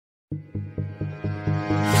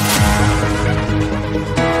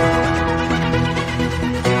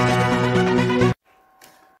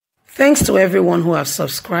Thanks to everyone who have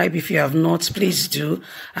subscribed. If you have not, please do.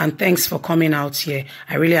 And thanks for coming out here.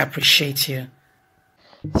 I really appreciate you.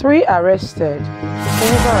 3 arrested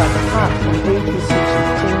over attack on APC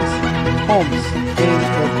chieftains' homes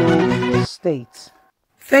in Edo State.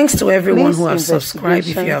 Thanks to everyone who have subscribed.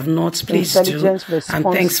 If you have not, please do. And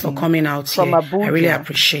thanks for coming out here. I really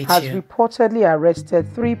appreciate you. Has reportedly arrested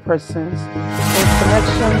 3 persons in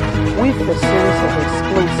connection with a series of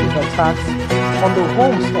explosive attacks on the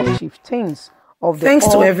homes of chieftains of the Thanks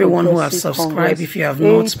to everyone who have subscribed. If you have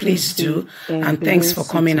not, please do. And thanks for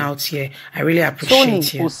coming out here. I really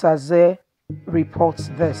appreciate you. Osaze reports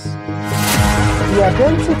this. The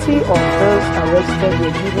identity of those arrested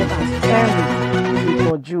were given as Henry.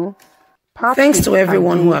 Thanks to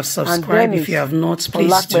everyone who have subscribed. If you have not,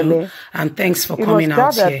 please do. And thanks for coming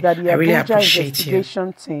out here. I really appreciate you.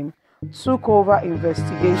 The team took over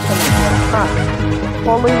investigation of the attacks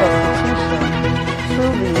following a petition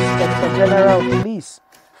through the Inspector General of Police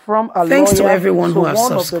from a Thanks to lawyer everyone who to have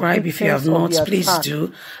one of the subscribed. If you have victims not, of the please attack,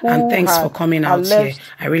 do. And thanks for coming out here.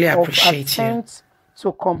 I really appreciate you. Attempt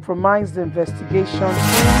to compromise the investigation in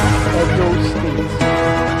Edo State.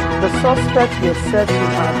 The suspects were said to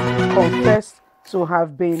have confessed to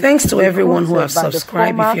have been. Thanks to everyone who have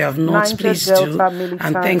subscribed. If you have not, please do.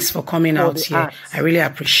 And thanks for coming out here. I really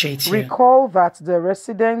appreciate you. Recall that the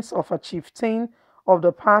residence of a chieftain of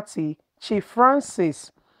the party, Chief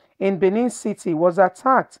Francis, in Benin City, was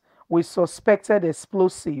attacked with suspected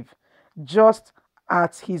explosive just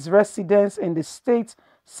at his residence in the state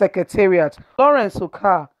secretariat. Lawrence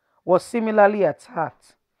Oka was similarly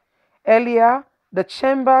attacked. Earlier, the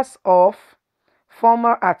chambers of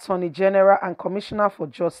former Attorney General and Commissioner for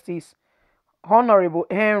Justice, Honorable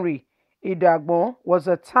Henry Idagbon, was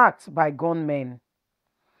attacked by gunmen.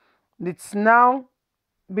 It's now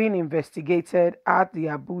being investigated at the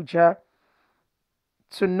Abuja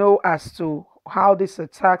to know as to how this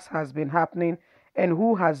attacks has been happening and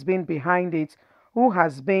who has been behind it, who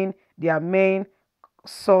has been their main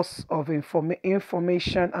source of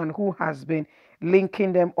information and who has been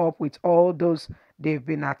linking them up with all those they've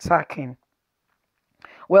been attacking.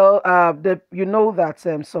 Well, you know that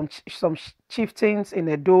some chieftains in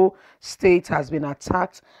Edo State has been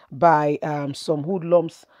attacked by some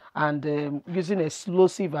hoodlums and using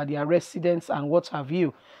explosive at their residence and what have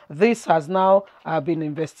you. This has now been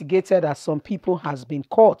investigated as some people has been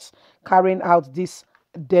caught carrying out this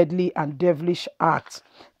deadly and devilish act.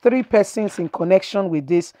 3 persons in connection with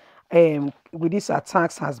these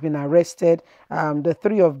attacks has been arrested. The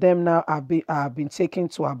 3 of them now have been taken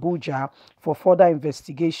to Abuja for further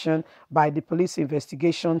investigation by the police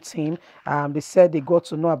investigation team. They said they got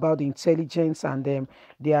to know about the intelligence and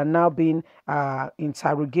they are now being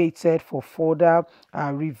interrogated for further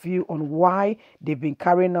review on why they've been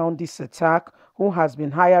carrying out this attack, who has been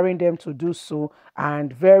hiring them to do so,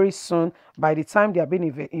 and very soon, by the time they are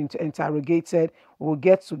being interrogated, we'll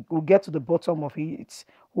get to the bottom of it,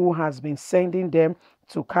 who has been sending them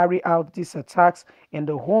to carry out these attacks in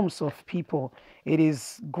the homes of people. It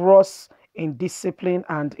is gross, indiscipline,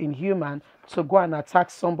 and inhuman to go and attack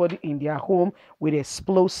somebody in their home with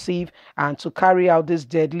explosive and to carry out this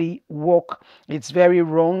deadly work. It's very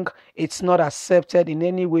wrong. It's not accepted in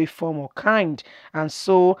any way, form, or kind. And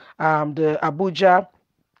so the Abuja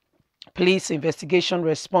Police Investigation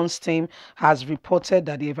Response Team has reported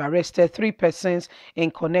that they've arrested 3 persons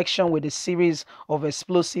in connection with a series of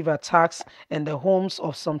explosive attacks in the homes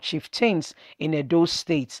of some chieftains in Edo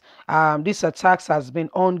State. These attacks has been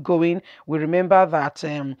ongoing. We remember that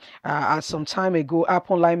some time ago,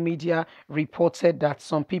 Online Media reported that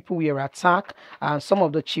some people were attacked. Some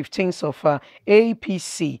of the chieftains of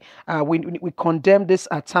APC. We condemn this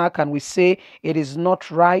attack and we say it is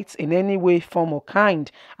not right in any way, form, or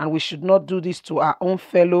kind, and we should not do this to our own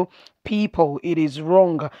fellow people. It is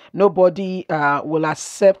wrong. Nobody will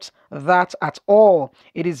accept that at all.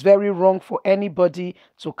 It is very wrong for anybody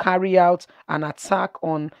to carry out an attack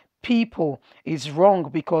on people. Is wrong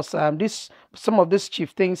because some of these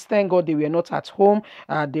chieftains, thank God they were not at home.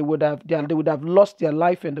 They would have lost their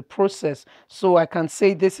life in the process. So I can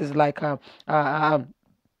say this is like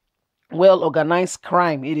well organized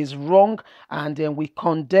crime. It is wrong, and then we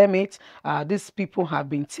condemn it. These people have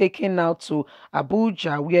been taken out to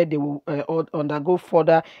Abuja, where they will undergo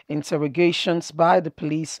further interrogations by the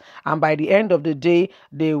police, and by the end of the day,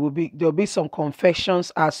 there'll be some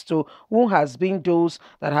confessions as to who has been those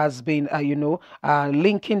that has been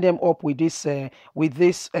linking them up with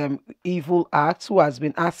this evil act, who has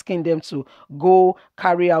been asking them to go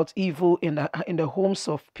carry out evil in the homes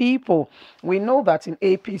of people. We know that in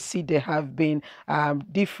APC there have been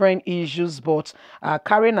different issues, but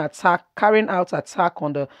carrying out attack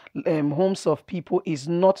on the homes of people is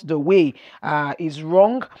not the way. Is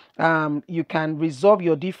wrong. You can resolve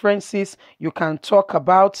your differences. You can talk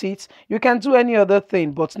about it. You can do any other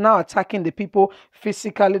thing, but now attacking the people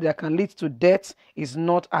physically that can lead to death is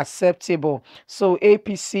not acceptable. So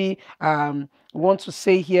APC want to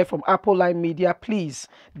say here from Apple Line Media, please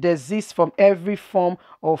desist from every form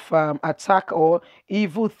of attack or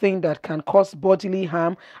evil thing that can cause bodily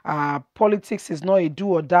harm. Politics is not a do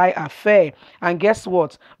or die affair. And guess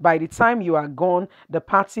what? By the time you are gone, the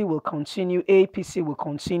party will continue, APC will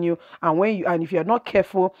continue. And if you're not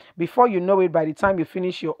careful, before you know it, by the time you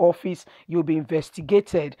finish your office, you'll be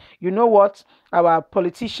investigated. You know what? Our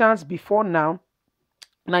politicians before now,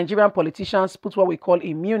 Nigerian politicians put what we call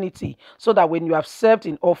immunity, so that when you have served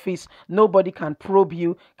in office, nobody can probe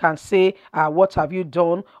you, can say, what have you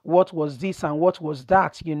done? What was this and what was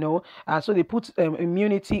that? So they put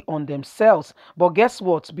immunity on themselves. But guess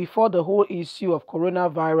what? Before the whole issue of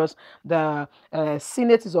coronavirus, the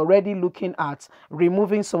Senate is already looking at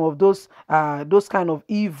removing some of those kind of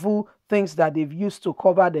evil things that they've used to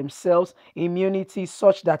cover themselves, immunity,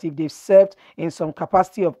 such that if they've served in some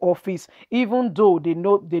capacity of office, even though they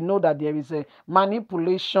know that there is a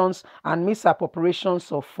manipulations and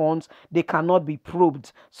misappropriations of funds, they cannot be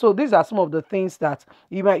probed. So these are some of the things that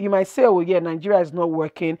you might say, oh yeah, Nigeria is not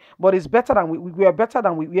working, but it's better than we are better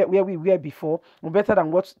than where we were before. We're better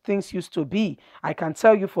than what things used to be. I can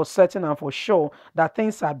tell you for certain and for sure that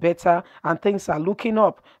things are better and things are looking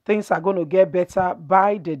up. Things are going to get better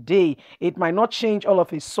by the day. It might not change all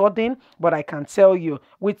of a sudden, but I can tell you,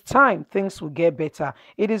 with time, things will get better.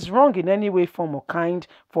 It is wrong in any way, form, or kind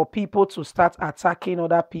for people to start attacking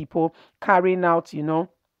other people, carrying out,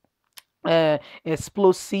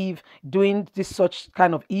 explosive, doing this such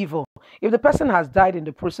kind of evil. If the person has died in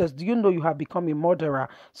the process, do you know you have become a murderer?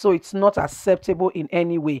 So it's not acceptable in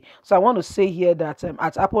any way. So I want to say here that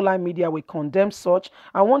at Apple Line Media, we condemn such.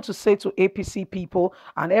 I want to say to APC people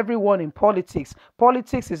and everyone in politics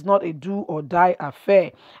is not a do or die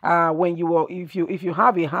affair. If you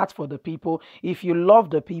have a heart for the people, if you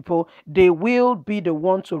love the people, they will be the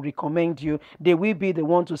one to recommend you. They will be the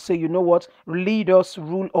one to say, you know what, lead us,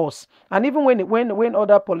 rule us. And even when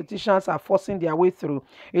other politicians are forcing their way through,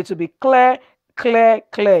 it will be clear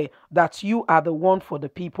that you are the one for the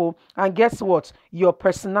people. And guess what? Your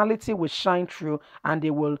personality will shine through, and they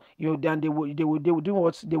will do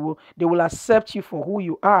what they will accept you for who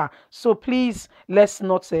you are. So please, let's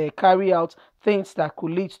not carry out things that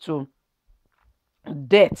could lead to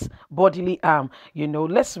death, bodily harm.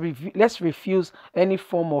 Let's refuse any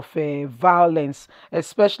form of violence,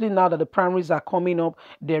 especially now that the primaries are coming up.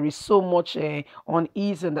 There is so much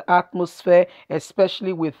unease in the atmosphere,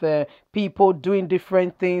 especially with people doing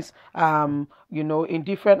different things in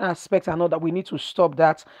different aspects. I know that we need to stop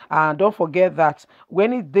that. And don't forget that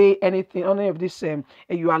when any of this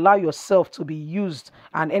you allow yourself to be used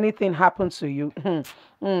and anything happens to you,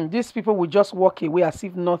 these people will just walk away as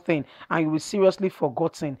if nothing, and you will seriously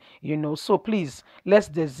forgotten. So please, let's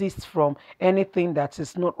desist from anything that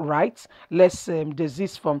is not right. Let's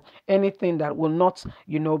desist from anything that will not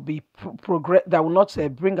be progress, that will not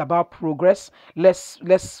bring about progress. Let's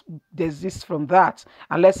desist from that,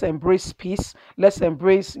 and let's embrace peace. Let's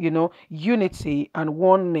embrace unity and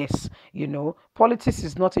oneness. Politics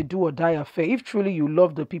is not a do or die affair. If truly you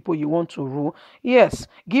love the people you want to rule, yes,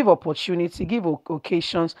 give opportunity, give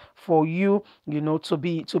occasions for you to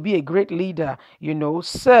be a great leader.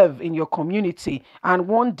 Serve in your community, and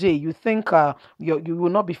one day you think you will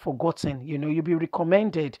not be forgotten. You'll be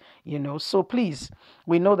recommended. So please,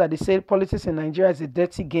 we know that they say politics in Nigeria is a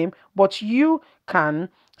dirty game, but you can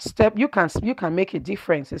make a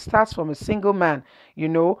difference. It starts from a single man.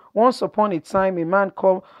 Once upon a time, a man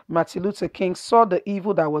called Martin Luther King saw the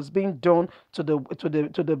evil that was being done to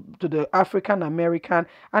the African American,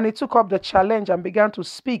 and he took up the challenge and began to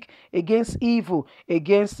speak against evil,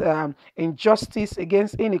 against injustice,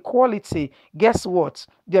 against inequality. Guess what?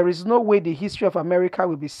 There is no way the history of America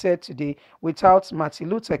will be said today without Martin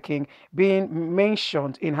Luther King being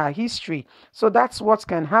mentioned in her history. So that's what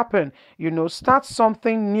can happen. Start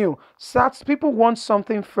something something new. People want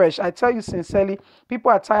something fresh. I tell you sincerely,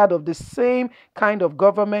 people are tired of the same kind of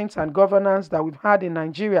government and governance that we've had in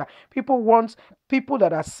Nigeria. People want people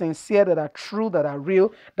that are sincere, that are true, that are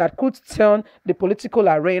real, that could turn the political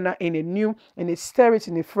arena in a spirit,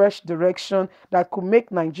 in a fresh direction, that could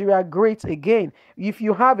make Nigeria great again. If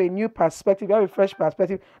you have a new perspective, you have a fresh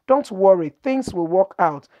perspective, don't worry, things will work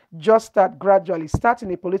out. Just start gradually, start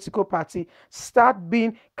in a political party, start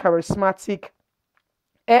being charismatic,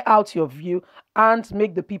 air out your view, and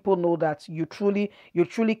make the people know that you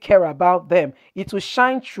truly care about them. It will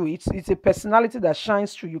shine through. It's a personality that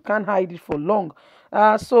shines through. You can't hide it for long.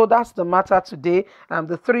 So that's the matter today.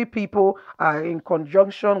 The three people in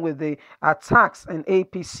conjunction with the attacks in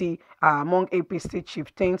APC, among APC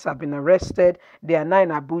chieftains, have been arrested. They are now in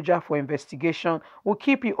Abuja for investigation. We'll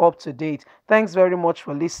keep you up to date. Thanks very much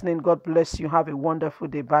for listening. God bless you. Have a wonderful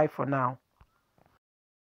day. Bye for now.